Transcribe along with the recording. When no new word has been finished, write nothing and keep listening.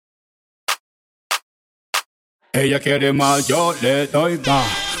Ella quiere más, yo le doy más.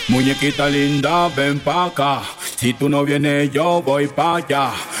 Muñequita linda, ven pa' acá. Si tú no vienes, yo voy pa'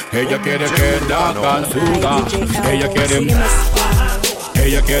 allá. Ella quiere que la hagan sudar. Ella quiere más.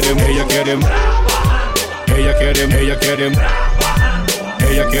 Ella quiere, ella quiere. Ella quiere, ella quiere.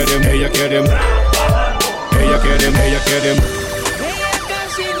 Ella quiere, ella quiere. Ella quiere, ella quiere. Ella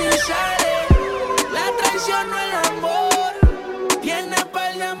casi ni sale. La traición no el amor. Tiene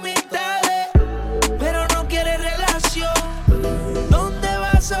par de amistades, pero no quiere relación. Donde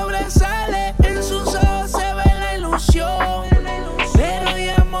va sobresale, en sus ojos se ve la ilusión. Pero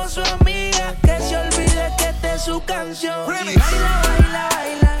llamo a su amiga que se olvide que esta es su canción. Y baila, baila,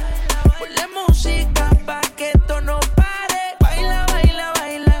 baila. Ponle música pa' que esto no pare. Baila, baila,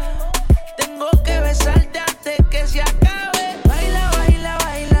 baila. Tengo que besarte antes que se acabe. Baila, baila,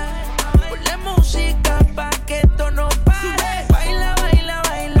 baila. Ponle música pa' que esto no pare. Baila, baila,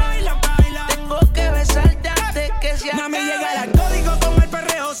 baila. Tengo que besarte antes que se acabe. Mami, llega el alcohólico con el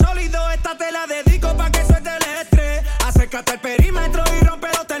perreo sólido. Esta te la dedico pa' que suelte el estrés. Acércate al perímetro y rompe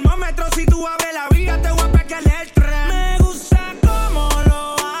los termómetros. Si tú abres la vía, te voy a pegar el tren. Me gusta cómo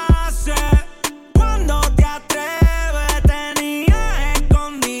lo hace. Cuando te atreves, tenía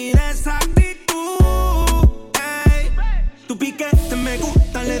escondida esa actitud. Ey. Tu piquete me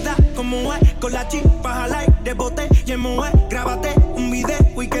gusta, le da como es. Con la chispa al aire, bote y el moe. Grábate un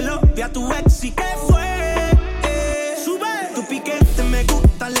video y que lo vea tu ex. ¿Y qué fue? Sube. Tu piquete me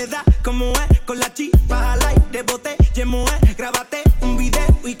gusta, le da como es. Con la chispa al aire, bote y el moe. Grábate un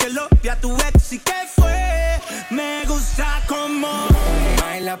video y que lo vea tu ex. ¿Y qué fue? Me gusta como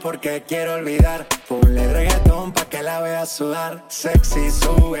baila porque quiero olvidar. Ponle reggaetón pa' que la vea sudar. Sexy,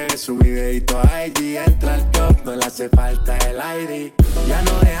 sube su videito a IG. Entra al top, no le hace falta el ID. Ya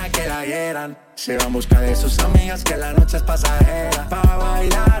no deja que la hieran. Se va en busca de sus amigas que la noche es pasajera. Pa'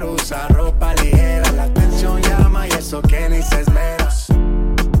 bailar usa ropa ligera. La atención llama y eso que ni se esmera.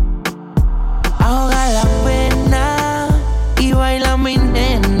 Ahoga la pena y baila mi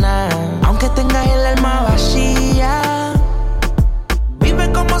nena. Aunque tengas el alma vacía,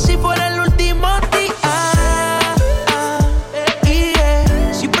 vive como si fuera el último día.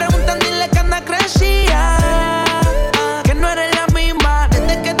 Si preguntan, dile que anda crecía. Que no eres la misma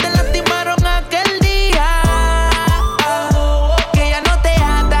desde que te lastimaron aquel día. Que ya no te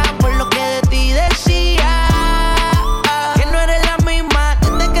ata por lo que de ti decía. Que no eres la misma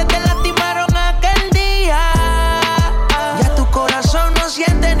desde que te lastimaron aquel día. Ya tu corazón no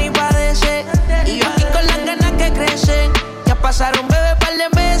siente ni padece. Y yo aquí con las ganas que crecen. Ya pasaron bebé par de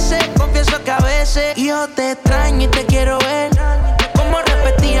meses. Confieso que a veces yo te extraño y te quiero ver. Como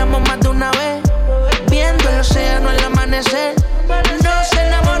repetíamos más de una vez. Viendo el océano al amanecer. No se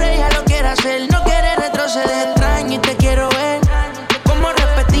enamore, ella lo quiere hacer. No quiere retroceder, extraño y te quiero ver. Como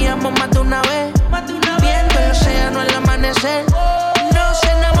repetíamos más de una vez. Viendo el océano al amanecer. No se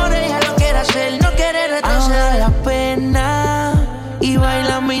enamore, ella lo quiere hacer. No quiere retroceder. Ahoga la pena y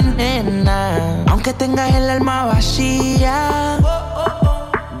baila mi nena. Aunque tengas el alma vacía,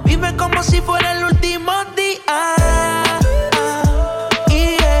 vive como si fuera el último día.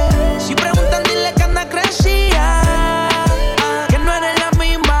 Si preguntan, dile que anda crecía. Que no eres la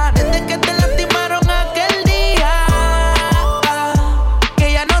misma desde que te lastimaron aquel día.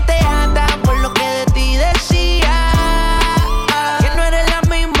 Que ya no te ata por lo que de ti decía. Que no eres la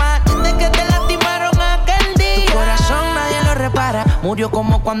misma desde que te lastimaron aquel día. Tu corazón nadie lo repara. Murió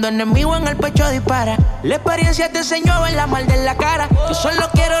como cuando enemigo en el pecho dispara. La experiencia te enseñó a ver la mal de la cara. Yo solo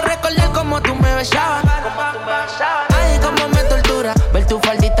quiero recordar cómo tú me besabas. Ay, cómo me tortura ver tu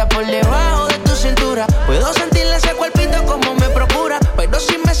faldita por debajo de tu cintura. Puedo sentirle ese cuerpito como me procura. Pero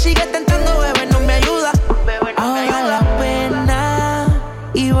si me sigue tentando, bebé, no me ayuda. Ahoga la pena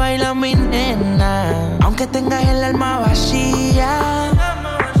y baila mi nena. Aunque tengas el alma vacía,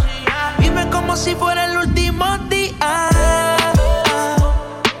 vive como si fuera el último día.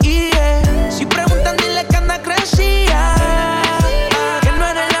 Si preguntan, dile que anda crecía. Que no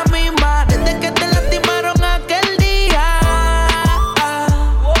eres la misma desde que te lastimaron aquel día.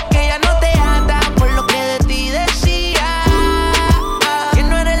 Que ya no te ata por lo que de ti decía. Que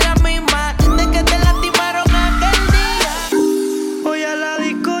no eres la misma desde que te lastimaron aquel día. hoy a la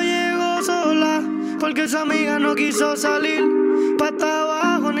disco llegó sola porque su amiga no quiso salir. Pata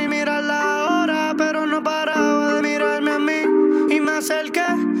abajo ni mirar la hora, pero no paraba de mirarme a mí. Y me acerqué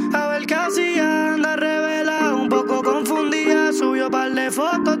a ver qué hacía. Anda revelada, un poco confundida. Subió par de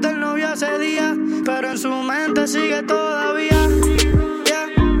fotos del novio hace días, pero en su mente sigue todavía.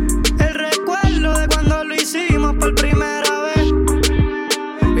 El recuerdo de cuando lo hicimos por primera vez.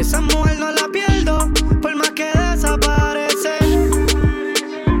 Esa mujer no la pierdo, por más que desaparece.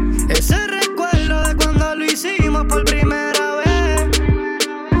 Ese recuerdo de cuando lo hicimos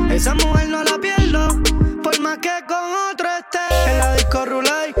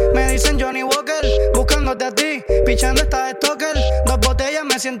pichando estás stalker. 2 botellas,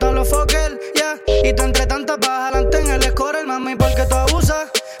 me siento a los Fokker, yeah. Y tú entre tantas vas adelante en el score, mami, porque tú abusas.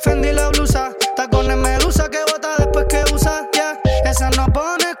 Fendi la blusa, tacones medusa que bota después que usa, yeah. Esa no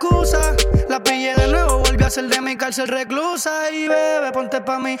pone excusa. La pillé de nuevo, volví a ser de mi cárcel reclusa. Y bebé, ponte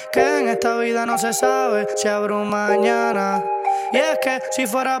pa' mí, que en esta vida no se sabe si abro mañana. Y es que si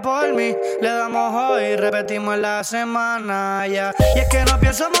fuera por mí, le damos hoy, repetimos en la semana, ya. Y es que no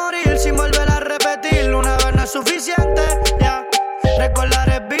pienso morir sin volver a repetir. Una vez no es suficiente, ya. Recordar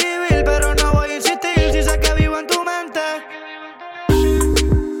es vivir, pero no voy a insistir si sé que vivo en tu mente.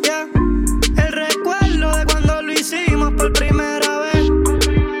 Ya, el recuerdo de cuando lo hicimos por primera vez.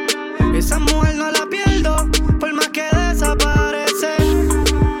 Esa mujer no la pierdo, por más que desaparece.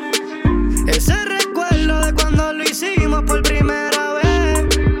 Ese recuerdo de cuando lo hicimos por primera vez.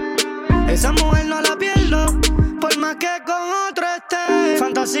 Esa mujer no la pierdo, por más que con otro esté.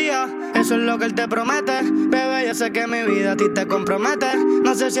 Fantasía, eso es lo que él te promete. Bebé, yo sé que mi vida a ti te compromete.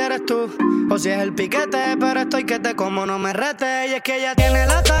 No sé si eres tú o si es el piquete, pero estoy que te como, no me rete. Y es que ella tiene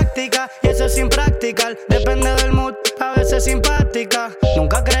la táctica y eso es sin practicar. Depende del mood, a veces simpática.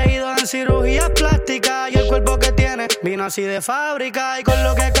 Nunca he creído en cirugías plásticas. Y el cuerpo que tiene vino así de fábrica. Y con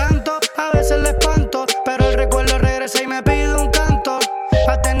lo que canto, a veces le espanto, pero el recuerdo regresa y me pide un canto.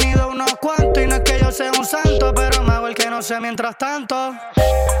 Ha tenido unos cuantos y no es que yo sea un santo, pero me hago el que no sé mientras tanto.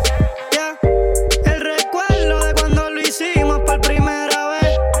 Yeah. El recuerdo de cuando lo hicimos por primera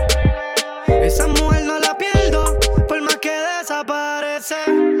vez. Esa mujer no la pierdo, por más que desaparece.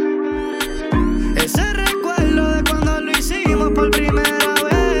 Ese recuerdo de cuando lo hicimos por primera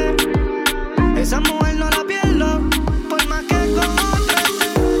vez. Esa mujer no la pierdo, por más que con otra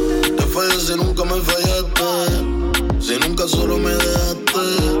esté. Te fallé si nunca me fallaste, si nunca solo me dejaste.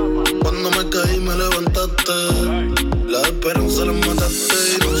 Cuando me caí me levantaste, la esperanza la mataste.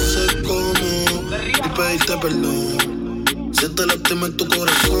 Y no sé cómo y pedirte perdón si te lastimé tu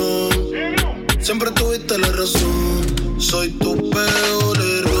corazón. Siempre tuviste la razón, soy tu peor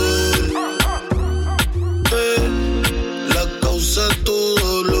error. La causa de tu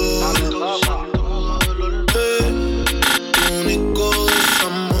dolor, tu único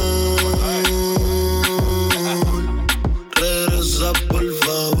desamor. Regresa por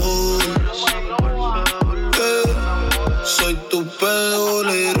favor, soy tu peor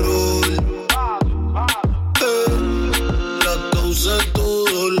error. La causa de tu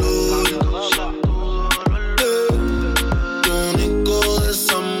dolor, tu único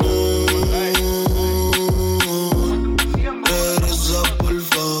desamor. Regresa por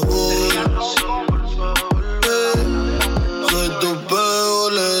favor, soy tu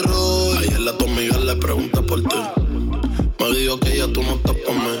peor error. Ayer la tu amiga le pregunté por ti, me dijo que ya tú no estás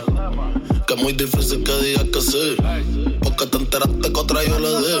pa' mí, que es muy difícil que digas que sí, porque te enteraste que otra yo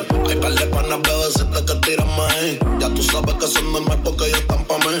le di. Hay par de panas bebecitas que tiran maíz, ya tú sabes que son normal porque ellos están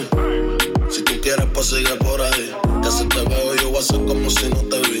pa' mí. Si tú quieres pues sigue por ahí, que si te veo yo voy a hacer como si no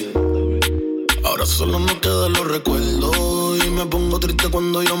te vi. Ahora solo nos quedan los recuerdos y me pongo triste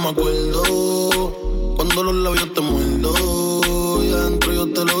cuando yo me acuerdo, cuando los labios te muerdo y adentro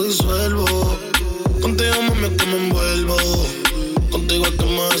yo te lo disuelvo. Contigo mami es que me envuelvo, contigo es que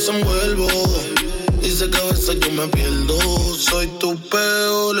me desenvuelvo. Dice que a veces yo me pierdo, soy tu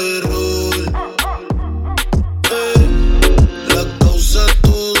peor error. La causa de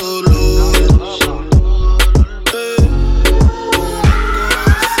tu dolor.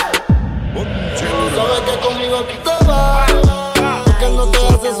 Sabes que conmigo tú te vas, porque él no te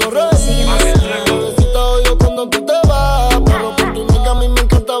hace sonreír. Necesito yo cuando tú te vas, pero por tu nega a mí me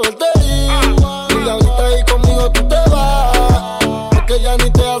encanta verte ir. Y ahorita ahí conmigo tú te vas, porque ya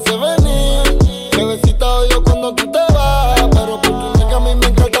ni te hace venir. Necesito yo cuando tú te vas, pero por tu nega a mí me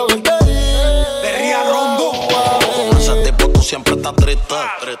encanta verte ir. Berría Rondo. Con ese tipo tú siempre estás triste.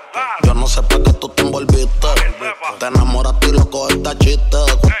 Yo no sé para qué tú te envolviste. Te enamoraste y loco esta chiste.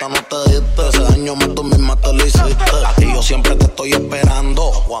 De cuenta no te diste, ese daño más tú misma te lo hiciste. Y yo siempre te estoy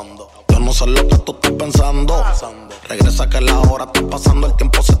esperando. Yo no sé lo que tú estás pensando. Regresa que la hora está pasando, el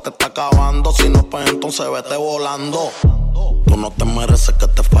tiempo se te está acabando. Si no, pues entonces vete volando. Tú no te mereces que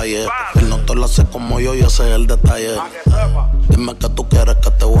te falle. Él no te lo hace como yo y ese es el detalle. Dime que tú quieres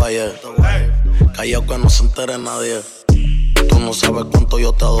que te guaye. Callao que no se entere nadie. Tú no sabes cuánto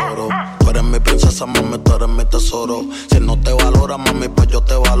yo te adoro. Tú eres mi princesa, mami, tú eres mi tesoro. Si no te valora, mami, pues yo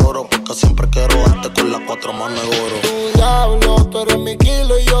te valoro, porque siempre quiero darte con las 4 manos de oro. Tu diablo, tú eres mi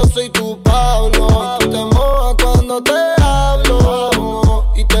kilo y yo soy tu Pablo. Tú te mojas cuando te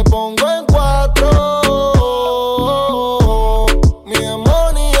hablo y te pongo en 4. Mi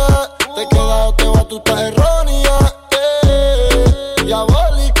demonia, te queda o te va, tú estás errónea.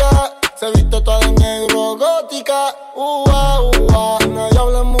 Diabólica, se viste toda de negro, gótica.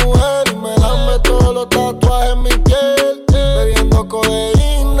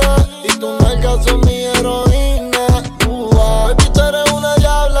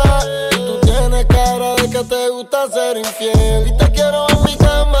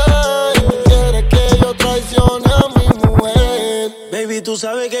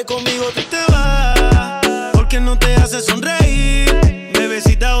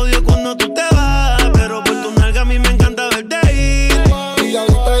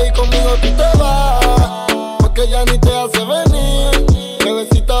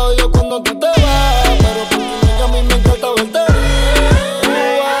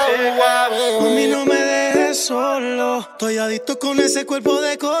 cuerpo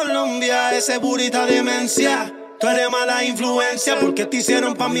de Colombia, ese burita demencia. Tú eres mala influencia porque te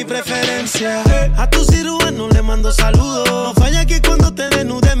hicieron pa' mi preferencia. A tu cirujano le mando saludos. No falla que cuando te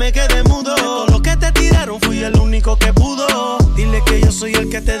desnude me quede mudo. De todo lo que te tiraron fui el único que pudo. Dile que yo soy el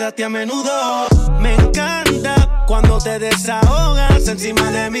que te da a ti a menudo. Me encanta cuando te desahogas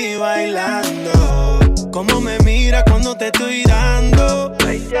encima de mí bailando. Cómo me mira cuando te estoy dando.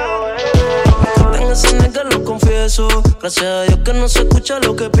 Tengo ese nega, lo confieso. Gracias a Dios que no se escucha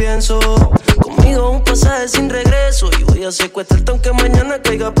lo que pienso. Conmigo un pasaje sin regreso. Y voy a secuestrarte aunque mañana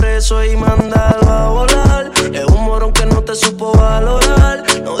caiga preso. Y mandarlo a volar. Es un morón que no te supo valorar.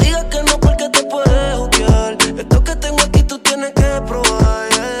 No digas que no porque te puedes juzgar. Esto que tengo aquí tú tienes que probar,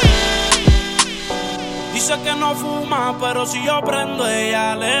 yeah. Dice que no fuma, pero si yo prendo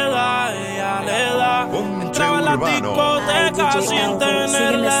ella le da, ella le da. Entraba en la discoteca sin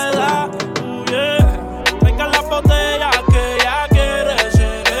tener la edad. Yeah. Venga la botella que ella quiere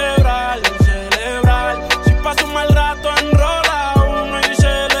celebrar, celebrar. Si pasa un mal rato enrola uno y se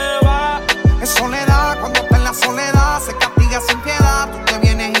le va. Es soledad, cuando está en la soledad se castiga sin piedad. Tú te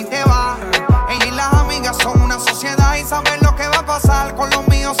vienes y te vas. Ella y las amigas son una sociedad y saben lo que va a pasar con los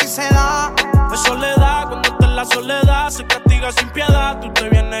míos si se da. Es soledad, cuando está en la soledad se castiga sin piedad. Tú te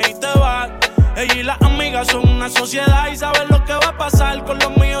vienes y te vas. Ella y las amigas son una sociedad y saben lo que va a pasar con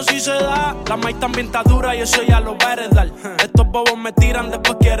los míos si se da. La maíz también está dura y eso ya lo va a heredar. Estos bobos me tiran,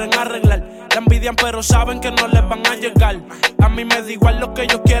 después quieren arreglar. La envidian pero saben que no les van a llegar. A mí me da igual lo que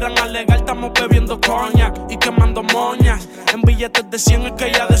ellos quieran alegar. Estamos bebiendo coñac y quemando moñas. En billetes de 100 es que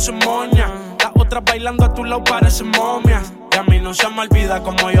ella de su moña. Las otras bailando a tu lado parecen momias. Y a mí no se me olvida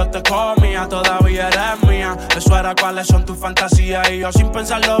como yo te comía. Todavía eres mía. Eso era cuáles son tus fantasías. Y yo sin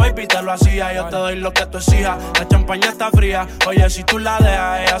pensarlo, baby, te lo hacía. Yo te doy lo que tú exijas. La champaña está fría. Oye, si tú la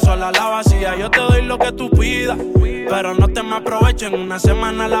dejas, ella sola la vacía. Yo te doy lo que tú pidas, pero no te me aprovechen. Una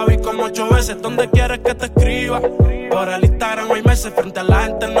semana la vi como 8 veces. ¿Dónde quieres que te escriba? Por el Instagram hay meses. Frente a la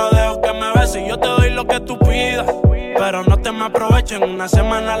gente no dejo que me beses. Yo te doy lo que tú pidas, pero no te me aprovechen. Una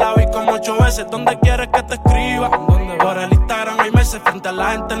semana la vi como 8 veces. ¿Dónde quieres que te escriba? Por el Instagram hay meses. Frente a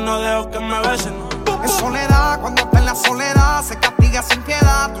la gente no dejo que me besen. Es soledad, cuando está en la soledad se castiga sin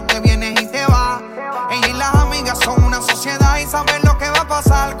piedad. Tú te vienes y te vas. Ella y las amigas son una sociedad y saben lo que va a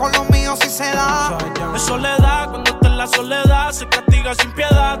pasar con los míos si se da. Es soledad, cuando está en la soledad se castiga sin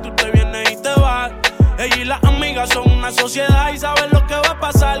piedad. Tú te vienes y te vas. Ella y las amigas son una sociedad y saben lo que va a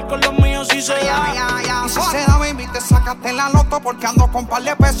pasar con los míos si se da. Y si se da, baby, te sacaste la loto porque ando con par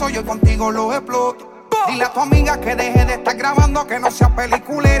de pesos, yo contigo los exploto. Dile a tu amiga que deje de estar grabando, que no sea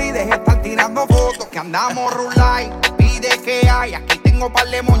peliculera y deje de estar tirando fotos. Que andamos rulay, pide que hay. Aquí tengo par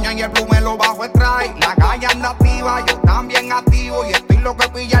de moñas y el blue me lo bajo extrae. La calle anda activa, yo también activo. Y estoy loco de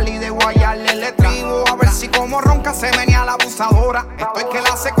pillarle y de guayarle el estribo. A ver si como ronca se venía la abusadora. Estoy que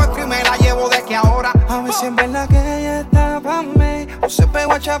la secuestro y me la llevo de que ahora. A ver si en verdad que ella está pa' mí o se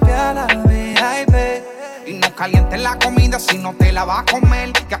pegó a chapear a la VIP. Y no calientes la comida si no te la vas a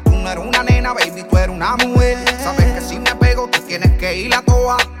comer. Que tú no eres una nena, baby, tú eres una mujer. Sabes que si me pego, tú tienes que ir a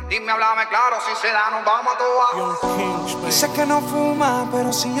toa. Dime, háblame claro, si se da, nos vamos a toa. Dice que no fuma,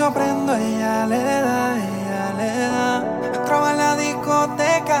 pero si yo prendo, ella le da, ella le da. Entraba en la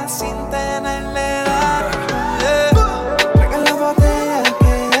discoteca sin tenerle edad. Traiga la botella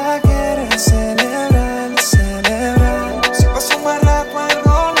que ella quiere celebrar, celebrar. Si pasa un mal rato,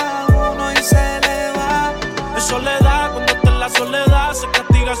 enrola uno y se le va. Es soledad, cuando está en la soledad se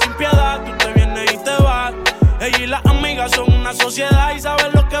castiga sin piedad. Tú te vienes y te vas. Ella y las amigas son una sociedad y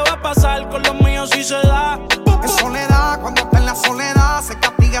saben lo que va a pasar con los míos si se da. Es soledad, cuando está en la soledad se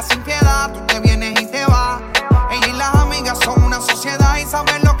castiga sin piedad. Tú te vienes y te vas. Ella y las amigas son una sociedad y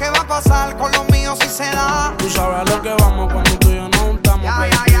saben lo que va a pasar con los míos si se da. Tú sabes a lo que vamos cuando tú y yo nos juntamos, Ya,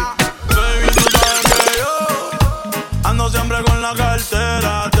 baby. ya, ya. Baby, tú sabes que yo ando siempre con la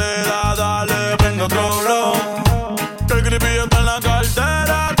cartera. Te da, dale, prende otro blow. Que el creepy está en la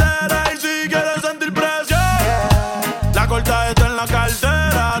cartera. Y si quieres sentir presión, la corta está en la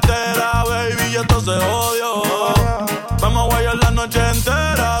cartera. Tera, baby, esto se odió. Vamos a guayar la noche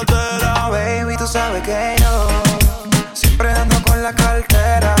entera. Tera. Baby, tú sabes que yo siempre ando con la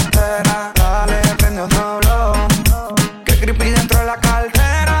cartera. Dale, prende otro blow. Que creepy dentro de la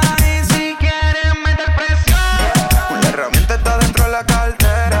cartera. Y si quieres meter presión, la herramienta está dentro de la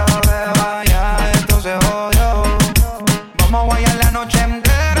cartera. Vaya, esto se jodió. Vamos a guayar la noche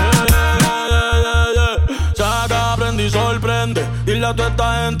entera. Saca, prende y sorprende. Dile a toda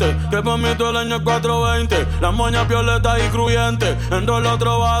esta gente, que por mí todo el año es 420. Las moñas violetas y cruyentes. Enrola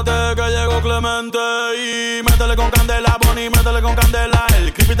otro bate que llegó Clemente. Y métele con candela, Bonnie, métele con candela.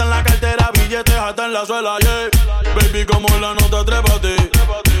 El creepy en la cartera, billetes hasta en la suela, yeah. Baby, como la nota, trépate.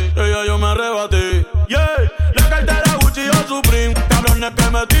 Ella yo me arrebaté, yeah. La cartera Gucci o Supreme. Cabrones que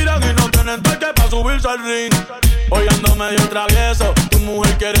me tiran y no tienen toque pa' subirse al ring. Hoy ando medio travieso, tu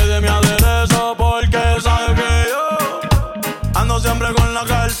mujer quiere de mi aderezo. Porque sabe que yo ando siempre con la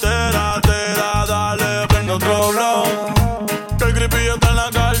cartera. Te da, dale, prende otro blow. Que el creepy está en la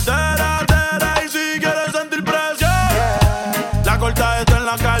cartera. Y si quieres sentir presión, la corta está en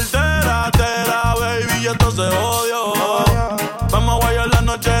la cartera. Tera, baby, esto se odio. Vamos a guayar la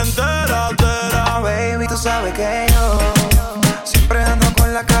noche entera. Tera, baby, tú sabes que yo siempre ando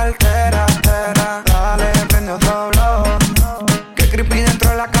con la cartera. Tera, dale, prende otro blow. Que creepy dentro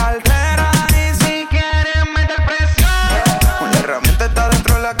de la cartera. Y si quieres meter presión, la herramienta está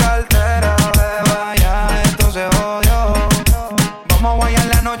dentro de la cartera. Beba, ya, esto se odio. Vamos a guayar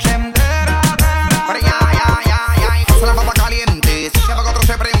la noche entera. Pero ya, pasa la papa caliente. Si se apaga otro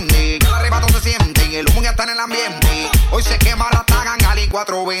se prende. Que el arrebato se siente y el humo ya está en el ambiente. Hoy se quema la tagan Ali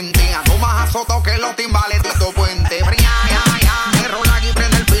 420. Ando más azotado que los timbales Tito Puente. Pero ya, me rola aquí,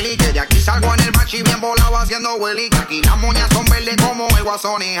 prende el pili. Que de aquí salgo en el machi bien volado haciendo hueli. Que aquí las moñas son verdes como el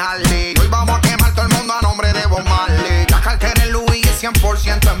Guasón y Harley. Hoy vamos a quemar todo el mundo a nombre de Bob Marley. La cartera en Louis es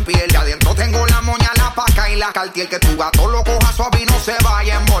 100% en piel. De adentro tengo la moña, la paca y la Cartier. Que tu gato lo coja suave y no se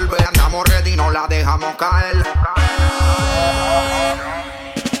vaya a envolver. Andamos ready, no la dejamos caer.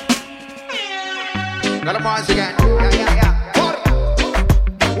 Dale más again. Yeah.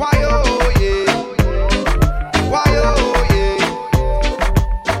 Why oh yeah. Why oh yeah.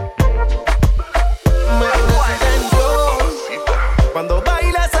 Me pones intenso cuando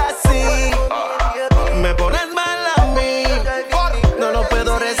bailas así. Me pones mal a mí. No lo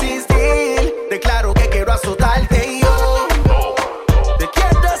puedo resistir. Declaro que quiero azotarte y yo te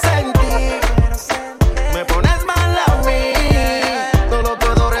quiero sentir. Me pones mal a mí. No lo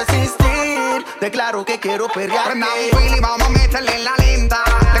puedo resistir. Declaro que quiero perrearte. Prenda un Willy, vamos a meterle en la lenta.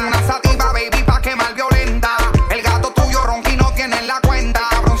 Tengo una sativa, baby, pa' quemar violenta. El gato tuyo ronca y no tiene la cuenta.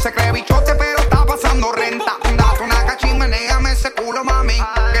 Cabrón se cree bichote, pero está pasando renta. Date una cachimba, néame ese culo, mami.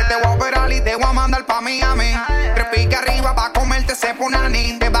 Que te voy a operar y te voy a mandar pa' Miami. Tres piques arriba pa' comerte ese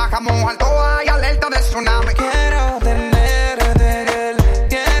punani. Te bajamos al toa y alerta de tsunami. Quiero tener de él,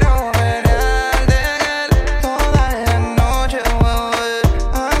 quiero ver de él. Toda la noche voy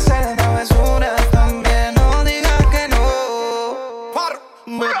a hacer travesuras también. No digas que no.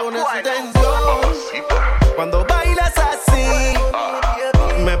 Me pones tensión cuando bailas así.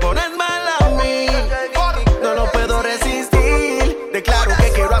 Me pones mal a mí. No lo puedo resistir. Declaro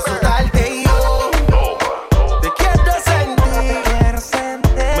que quiero azotarte y yo te quiero sentir.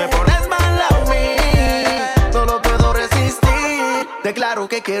 Me pones mal a mí. No lo puedo resistir. Declaro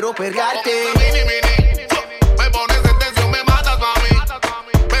que quiero perrearte. Me pones en tensión, me matas, mami.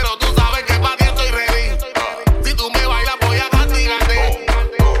 Pero tú sabes que pa' ti estoy ready. Si tú me bailas, voy a castigarte.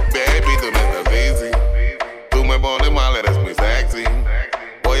 Baby, tú no estás easy. Tú me pones mal, eres muy sexy.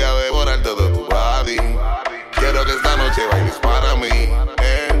 Voy a devorar todo tu body. Quiero que esta noche bailes para mí.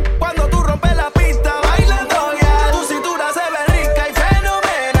 Cuando tú rompes la pista bailando ya, tu cintura se ve rica y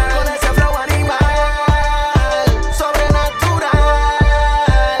fenomenal. Con ese flow animal, sobrenatural.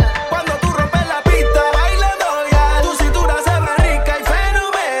 Cuando tú rompes la pista bailando ya, tu cintura se ve rica y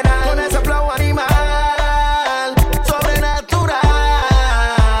fenomenal. Con ese flow animal, sobrenatural.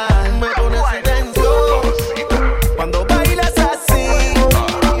 Me pones intenso cuando bailas así.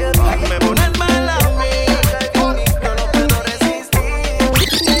 Me pones mal a mí. No lo puedo resistir.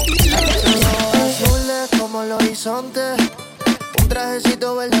 Azules como el horizonte, un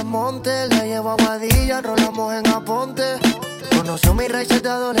trajecito verde monte. La llevo a Guadilla, enrolamos en Aponte. Conoció mi raíces de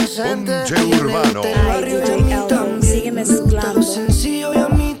adolescente. Ponche Urbano. El barrio y a mí también. Sígueme mezclando. Todo sencillo y a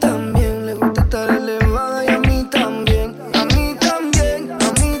mí también. Le gusta estar elevada y a mí también. A mí también,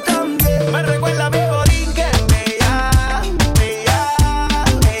 a mí también. Me recuerda a mi borinquen, bella, bella,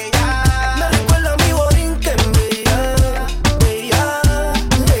 bella. Me recuerda a mi borinquen, bella, bella,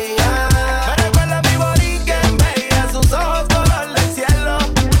 bella. Me recuerda a mi borinquen, bella. Sus ojos color del cielo.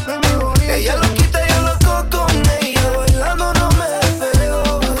 Ella lo quita y yo lo cojo con ella. Bailando no me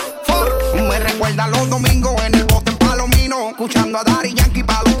despego. Me recuerda los domingos en el bote en Palomino, escuchando a Daddy Yankee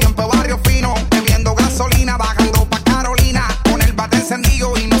pa' los tiempos de barrio fino, bebiendo gasolina, bajando pa' Carolina, con el bate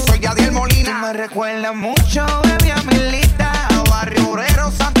encendido y no soy Yadiel Molina. Me recuerda mucho, baby, a Milita, barrio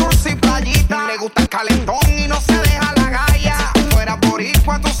obrero, Santurce y Playita. Le gusta el calentón y no se deja la galla. Si tú fueras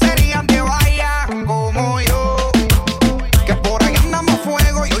boricua, tú serías de valla, como yo, que por ahí andamos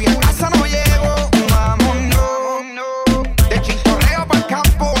fuego.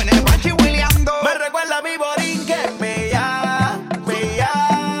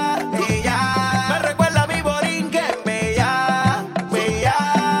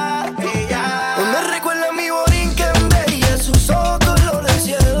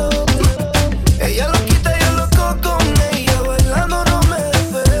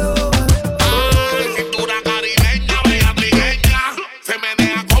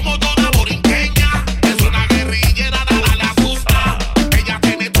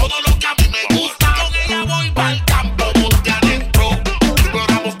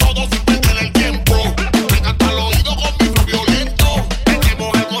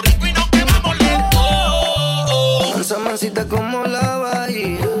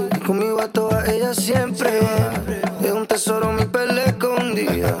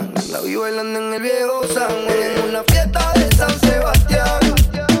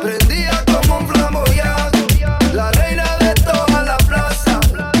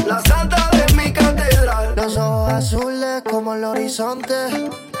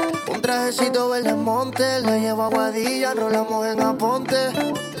 ella enrolamos en aponte.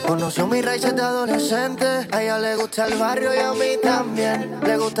 Conoció mis raíces de adolescente. A ella le gusta el barrio y a mí también.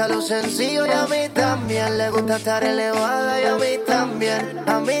 Le gusta lo sencillo y a mí también. Le gusta estar elevada y a mí también.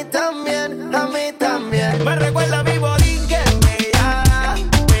 A mí también, a mí también. Me recuerda a mi borinque.